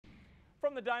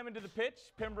From the diamond to the pitch,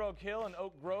 Pembroke Hill and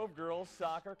Oak Grove girls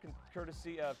soccer,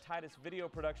 courtesy of Titus Video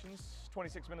Productions.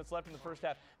 26 minutes left in the first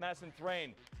half. Madison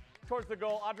Thrain towards the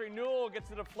goal. Audrey Newell gets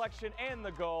the deflection and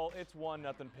the goal. It's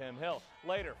 1-0 Pem Hill.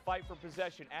 Later, fight for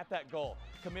possession at that goal.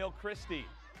 Camille Christie.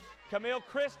 2-0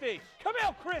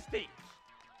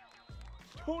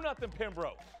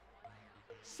 Pembroke.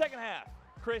 Second half,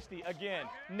 Christie again.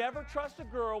 Never trust a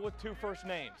girl with two first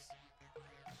names.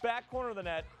 Back corner of the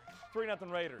net, 3-0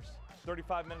 Raiders.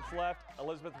 35 minutes left.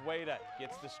 Elizabeth Wada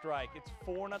gets the strike. It's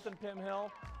 4-0 Pem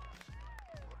Hill.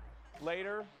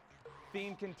 Later,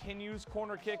 theme continues.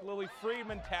 Corner kick. Lily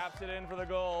Friedman taps it in for the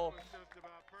goal.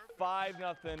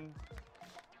 5-0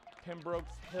 Pembroke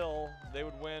Hill. They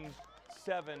would win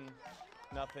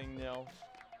 7-0.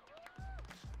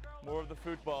 More of the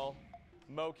football.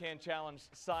 Mo Can Challenge.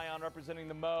 Scion representing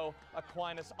the Mo.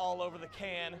 Aquinas all over the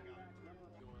can.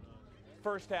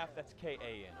 First half, that's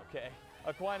K-A-N, okay?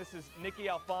 Aquinas' Nikki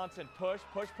Alfonson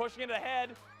pushing it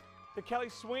ahead to Kelly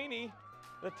Sweeney.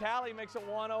 The tally makes it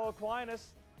 1-0 Aquinas.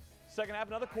 Second half,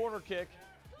 another corner kick.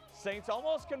 Saints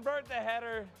almost convert the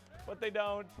header, but they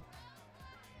don't.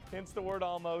 Hence the word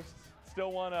almost.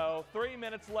 Still 1-0. 3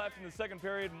 minutes left in the second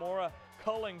period. Maura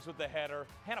Cullings with the header.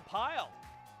 Hannah Pyle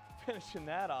finishing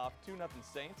that off. 2-0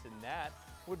 Saints, and that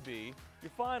would be your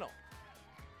final.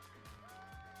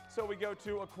 So we go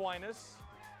to Aquinas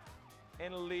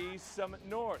and Lee Summit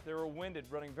North. They were winded,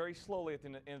 running very slowly at the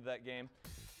end of that game.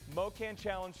 Mo Can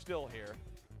Challenge still here.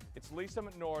 It's Lee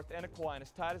Summit North and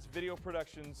Aquinas. Titus Video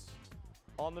Productions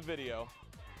on the video.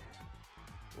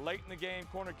 Late in the game,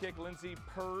 corner kick, Lindsay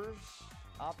Purrs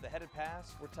off the headed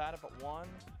pass. We're tied up at 1.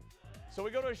 So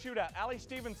we go to a shootout. Allie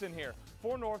Stevenson here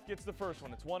for North gets the first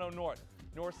one. It's 1-0 North.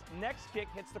 North's next kick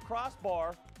hits the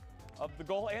crossbar of the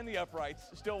goal and the uprights.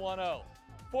 Still 1-0.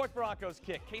 Fourth Broncos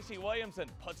kick. Casey Williamson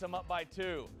puts them up by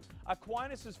 2.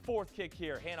 Aquinas' fourth kick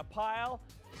here. Hannah Pyle,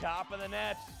 top of the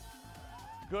net.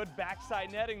 Good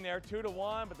backside netting there,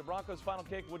 2-1, but the Broncos' final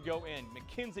kick would go in.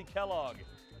 Mackenzie Kellogg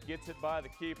gets it by the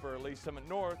keeper. Lee Summit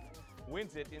North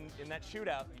wins it in that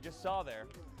shootout you just saw there.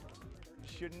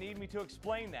 Shouldn't need me to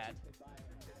explain that.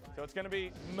 So it's going to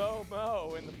be Mo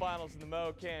in the finals in the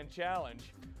Mo Can Challenge.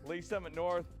 Lee Summit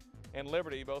North and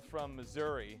Liberty, both from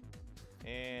Missouri.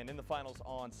 And in the finals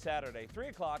on Saturday, 3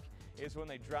 o'clock is when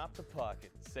they drop the puck at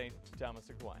St. Thomas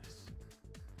Aquinas.